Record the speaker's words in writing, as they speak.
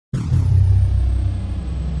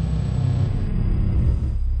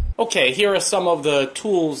Okay, here are some of the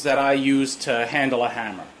tools that I use to handle a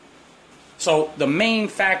hammer. So the main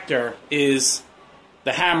factor is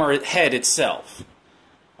the hammer head itself.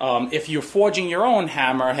 If you're forging your own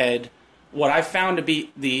hammer head, what I found to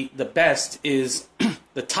be the best is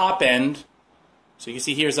the top end. So you can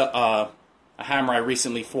see here's a hammer I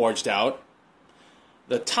recently forged out.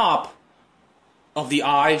 The top of the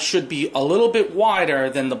eye should be a little bit wider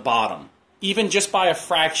than the bottom. Even just by a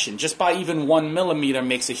fraction, just by even 1 millimeter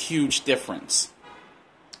makes a huge difference.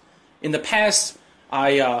 In the past,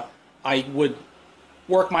 I would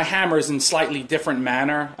work my hammers in slightly different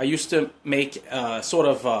manner. I used to make sort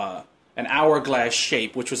of an hourglass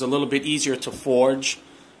shape, which was a little bit easier to forge,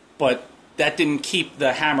 but that didn't keep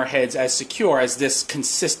the hammer heads as secure as this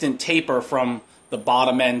consistent taper from the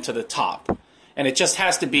bottom end to the top. And it just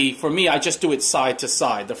has to be, for me, I just do it side to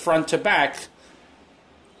side. The front to back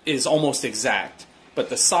is almost exact, but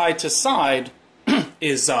the side to side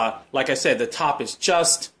is, like I said, the top is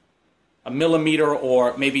just a millimeter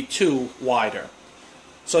or maybe 2 wider.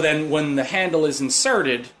 So then when the handle is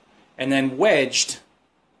inserted and then wedged,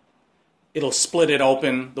 it'll split it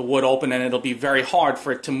open, the wood open, and it'll be very hard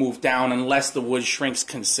for it to move down unless the wood shrinks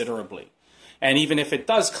considerably. And even if it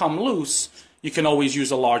does come loose, you can always use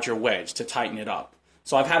a larger wedge to tighten it up.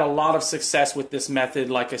 So I've had a lot of success with this method.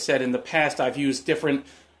 Like I said, in the past I've used different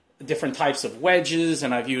types of wedges,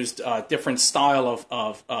 and I've used different style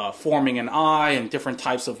of forming an eye and different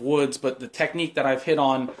types of woods, but the technique that I've hit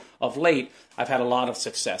on of late, I've had a lot of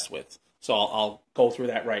success with. So I'll go through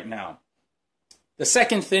that right now. The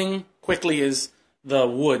second thing, quickly, is the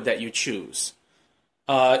wood that you choose.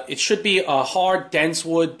 It should be a hard, dense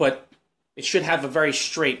wood, but it should have a very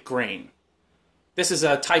straight grain. This is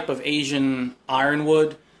a type of Asian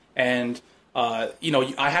ironwood, and I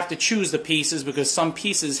have to choose the pieces because some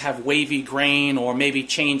pieces have wavy grain, or maybe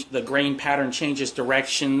the grain pattern changes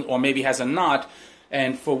direction, or maybe has a knot.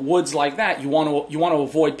 And for woods like that, you want to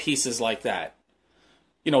avoid pieces like that.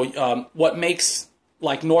 What makes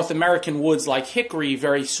like North American woods like hickory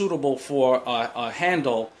very suitable for a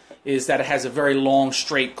handle is that it has a very long,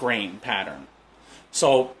 straight grain pattern.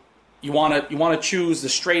 So you want to choose the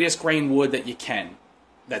straightest grain wood that you can.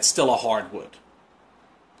 That's still a hardwood.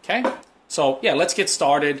 Okay. So yeah, let's get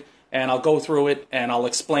started, and I'll go through it and I'll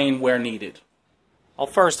explain where needed. I'll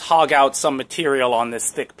first hog out some material on this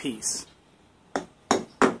thick piece.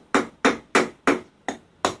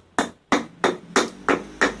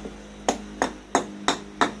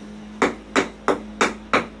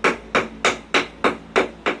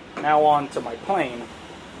 Now on to my plane.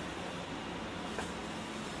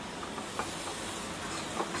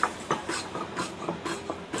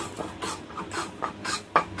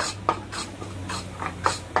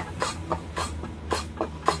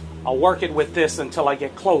 I'll work it with this until I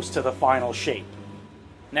get close to the final shape.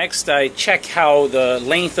 Next, I check how the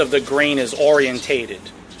length of the grain is orientated.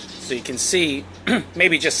 So you can see,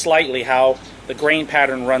 maybe just slightly, how the grain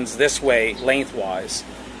pattern runs this way lengthwise.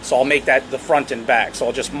 So I'll make that the front and back. So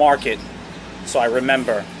I'll just mark it so I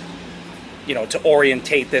remember, to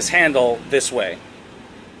orientate this handle this way.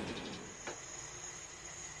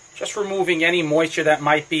 Just removing any moisture that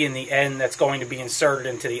might be in the end that's going to be inserted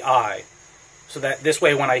into the eye. So that this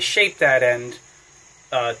way, when I shape that end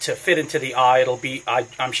to fit into the eye,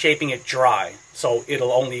 I'm shaping it dry, so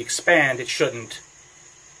it'll only expand. It shouldn't,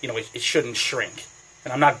 it shouldn't shrink.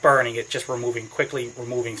 And I'm not burning it, just quickly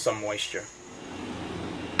removing some moisture.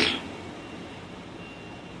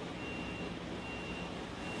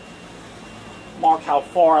 Mark how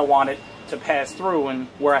far I want it to pass through and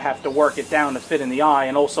where I have to work it down to fit in the eye,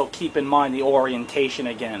 and also keep in mind the orientation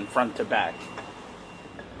again, front to back.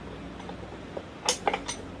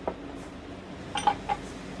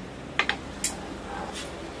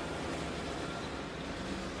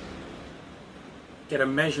 Get a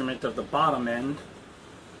measurement of the bottom end,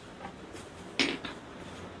 and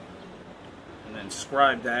then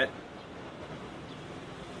scribe that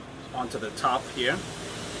onto the top here.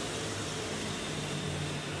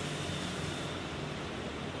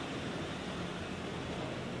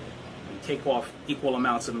 And take off equal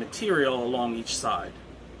amounts of material along each side.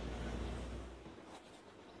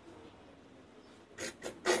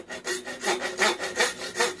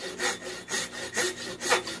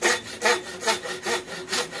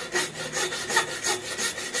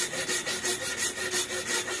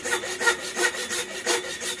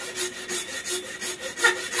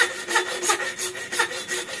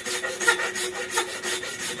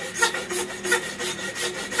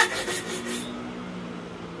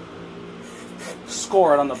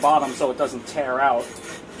 Score it on the bottom so it doesn't tear out.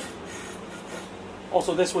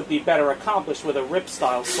 Also, this would be better accomplished with a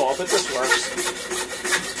rip-style saw, but this works.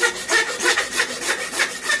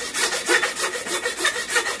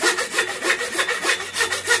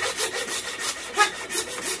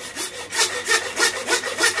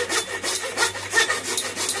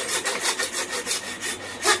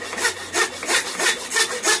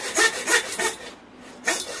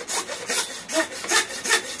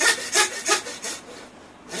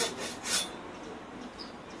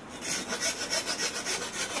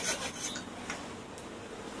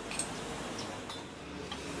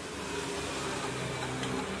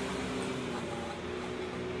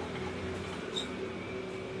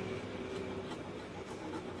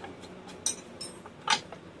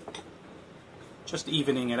 Just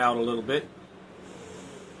evening it out a little bit.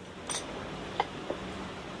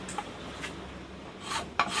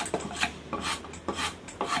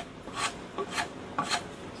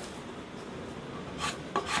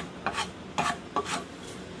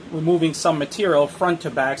 Removing some material front to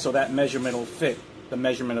back so that measurement will fit the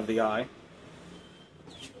measurement of the eye.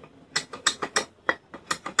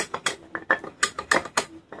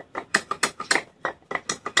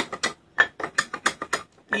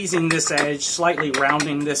 Easing this edge, slightly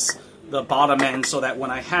rounding the bottom end so that when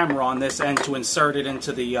I hammer on this end to insert it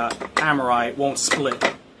into the hammer eye, it won't split.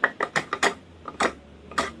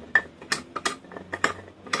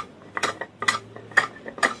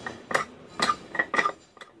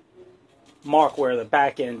 Mark where the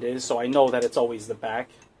back end is so I know that it's always the back.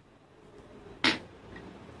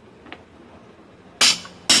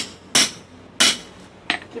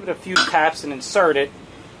 Give it a few taps and insert it,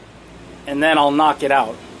 and then I'll knock it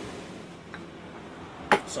out.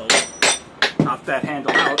 So, knock that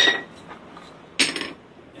handle out,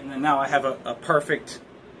 and then now I have a perfect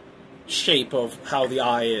shape of how the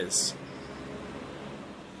eye is.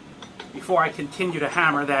 Before I continue to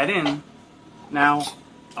hammer that in, now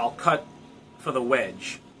I'll cut for the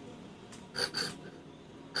wedge.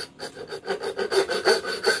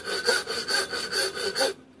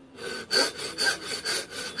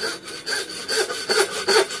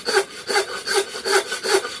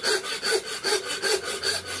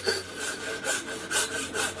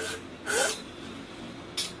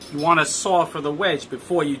 You want to saw for the wedge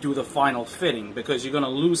before you do the final fitting, because you're going to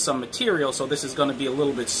lose some material, so this is going to be a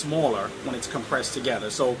little bit smaller when it's compressed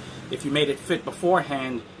together. So if you made it fit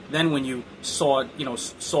beforehand, then when you saw it,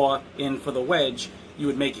 saw in for the wedge, you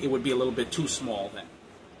would make it would be a little bit too small then.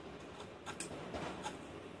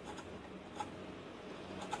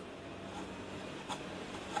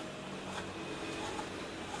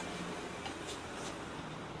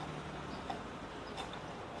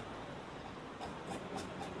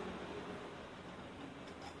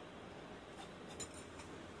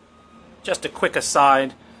 Just a quick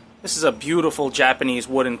aside, this is a beautiful Japanese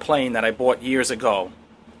wooden plane that I bought years ago.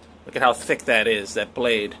 Look at how thick that is, that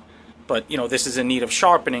blade. But, this is in need of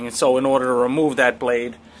sharpening, and so in order to remove that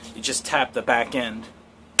blade, you just tap the back end.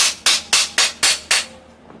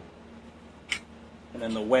 And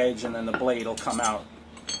then the wedge and then the blade will come out.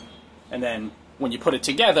 And then when you put it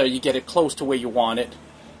together, you get it close to where you want it,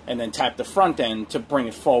 and then tap the front end to bring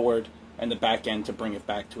it forward and the back end to bring it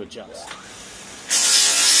back to adjust.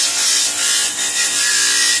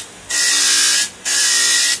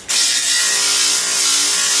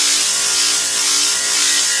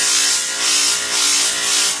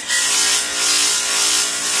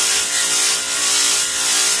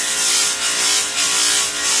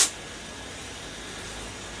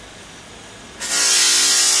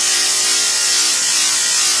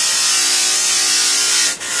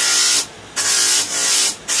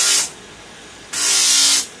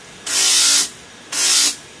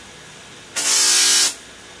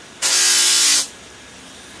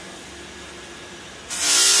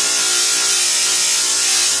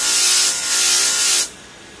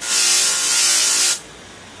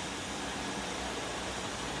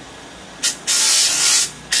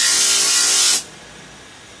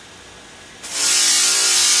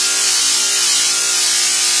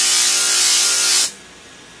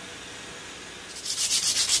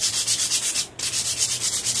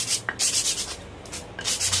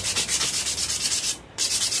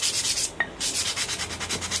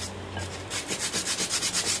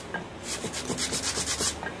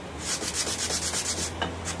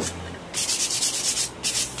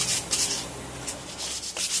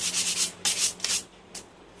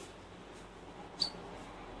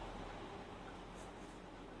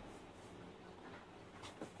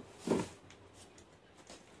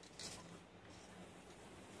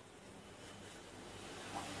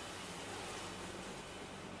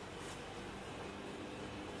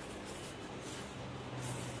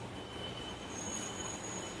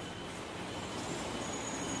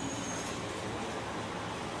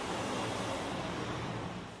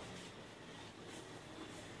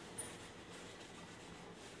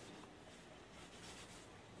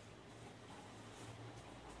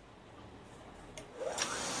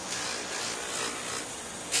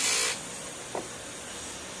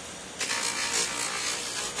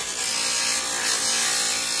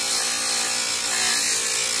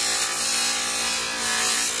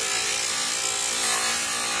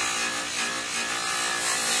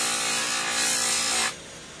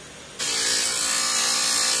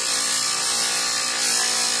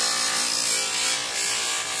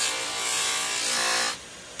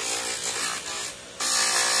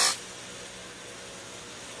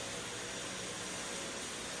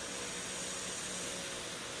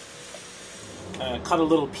 cut a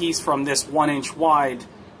little piece from this 1-inch wide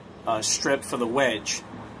strip for the wedge.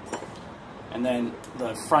 And then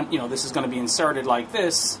the front, this is going to be inserted like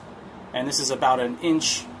this, and this is about an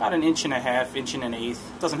inch and a half, inch and an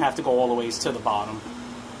eighth. It doesn't have to go all the ways to the bottom.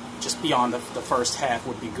 Just beyond the first half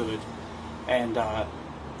would be good. And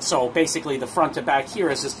so basically the front to back here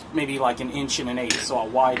is just maybe like an inch and an eighth, so I'll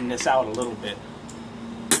widen this out a little bit.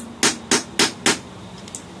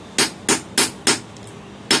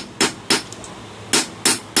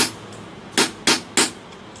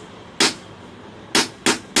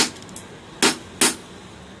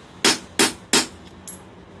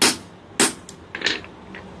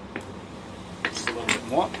 Just a little bit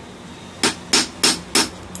more.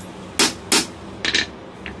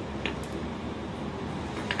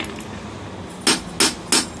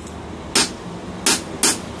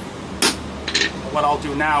 What I'll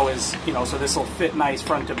do now is, so this will fit nice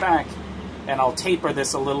front to back, and I'll taper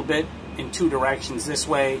this a little bit in two directions this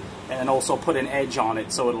way, and then also put an edge on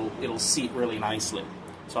it so it'll seat really nicely.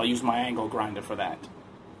 So I'll use my angle grinder for that.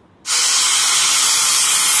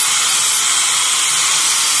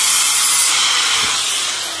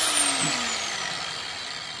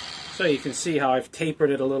 So you can see how I've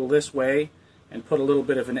tapered it a little this way and put a little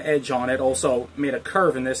bit of an edge on it. Also made a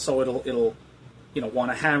curve in this so it'll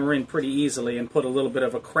want to hammer in pretty easily, and put a little bit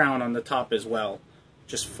of a crown on the top as well,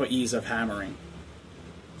 just for ease of hammering.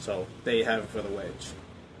 So there you have it for the wedge.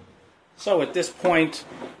 So at this point,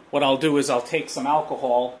 what I'll do is I'll take some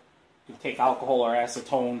alcohol, you take alcohol or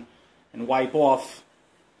acetone, and wipe off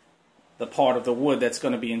the part of the wood that's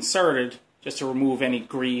going to be inserted, just to remove any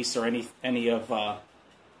grease or anything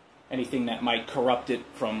that might corrupt it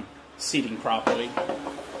from seating properly.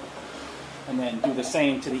 And then do the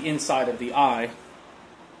same to the inside of the eye.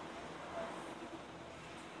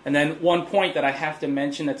 And then one point that I have to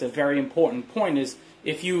mention that's a very important point is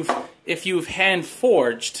if you've hand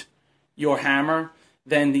forged your hammer,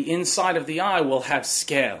 then the inside of the eye will have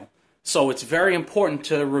scale. So it's very important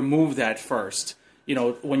to remove that first.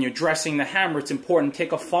 When you're dressing the hammer, it's important to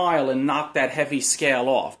take a file and knock that heavy scale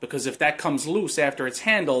off, because if that comes loose after it's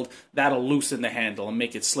handled, that'll loosen the handle and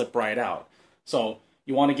make it slip right out. So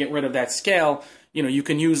you want to get rid of that scale. You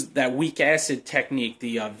can use that weak acid technique,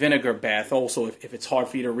 the vinegar bath, also if it's hard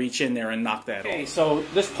for you to reach in there and knock that off. Okay, so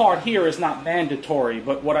this part here is not mandatory,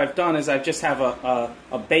 but what I've done is I just have a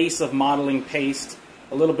base of modeling paste,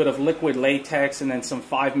 a little bit of liquid latex, and then some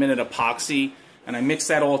 5-minute epoxy, and I mix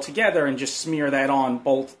that all together and just smear that on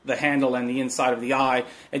both the handle and the inside of the eye,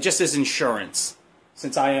 and just as insurance,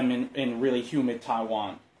 since I am in really humid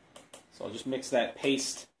Taiwan. So I'll just mix that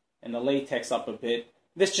paste and the latex up a bit.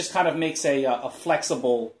 This just kind of makes a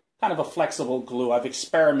flexible glue. I've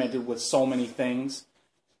experimented with so many things.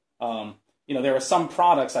 There are some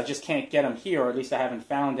products, I just can't get them here, or at least I haven't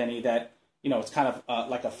found any, that, it's kind of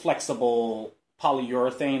like a flexible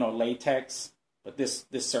polyurethane or latex. But this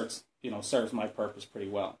serves my purpose pretty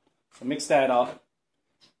well. So mix that up,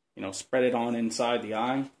 spread it on inside the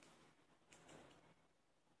eye.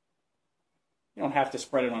 You don't have to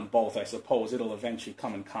spread it on both, I suppose. It'll eventually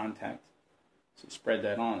come in contact. So spread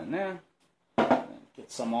that on in there. Get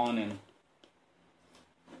some on in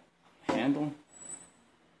handle.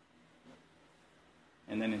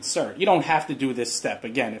 And then insert. You don't have to do this step.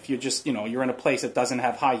 Again, if you're just, you're in a place that doesn't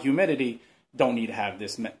have high humidity, don't need to have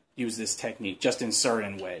this, use this technique. Just insert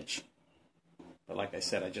and wedge. But like I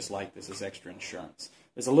said, I just like this as extra insurance.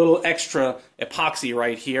 There's a little extra epoxy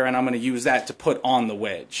right here, and I'm going to use that to put on the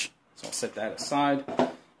wedge. So I'll set that aside.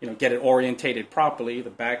 Get it orientated properly. The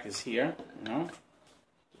back is here, a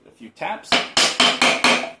few taps.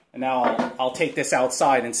 And now I'll take this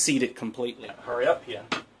outside and seat it completely. Hurry up here.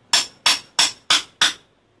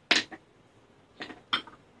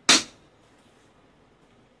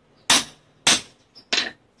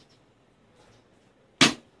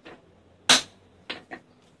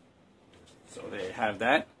 So there you have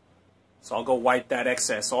that. So I'll go wipe that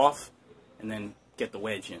excess off and then get the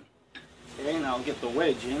wedge in. Okay, now I'll get the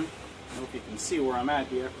wedge in. I hope you can see where I'm at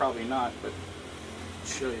here. Probably not, but I'll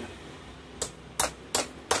show you.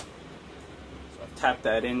 So I've tapped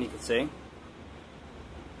that in, you can see.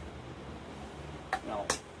 Now,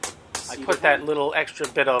 I put that little extra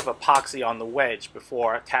bit of epoxy on the wedge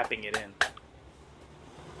before tapping it in.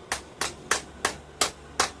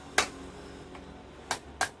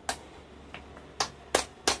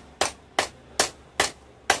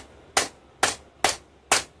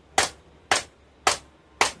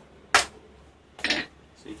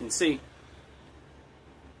 So you can see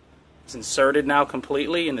it's inserted now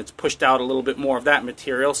completely, and it's pushed out a little bit more of that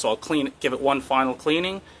material. So I'll clean it, give it one final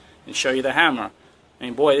cleaning, and show you the hammer. I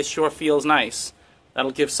mean, boy, this sure feels nice.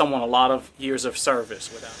 That'll give someone a lot of years of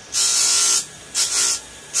service without it.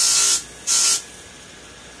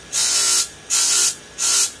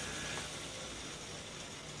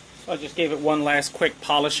 So I just gave it one last quick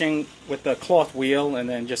polishing with the cloth wheel, and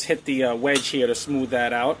then just hit the wedge here to smooth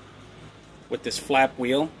that out with this flap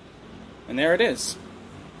wheel. And there it is.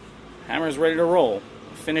 Hammer is ready to roll.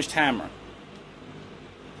 Finished hammer.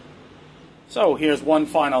 So here's one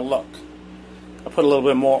final look. I put a little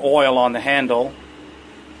bit more oil on the handle.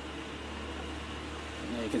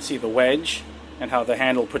 And you can see the wedge and how the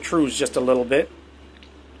handle protrudes just a little bit.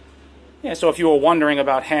 Yeah, so if you were wondering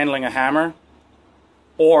about handling a hammer,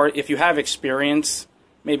 or if you have experience,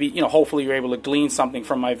 maybe, hopefully you're able to glean something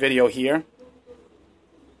from my video here.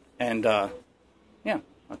 And yeah,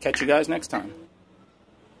 I'll catch you guys next time.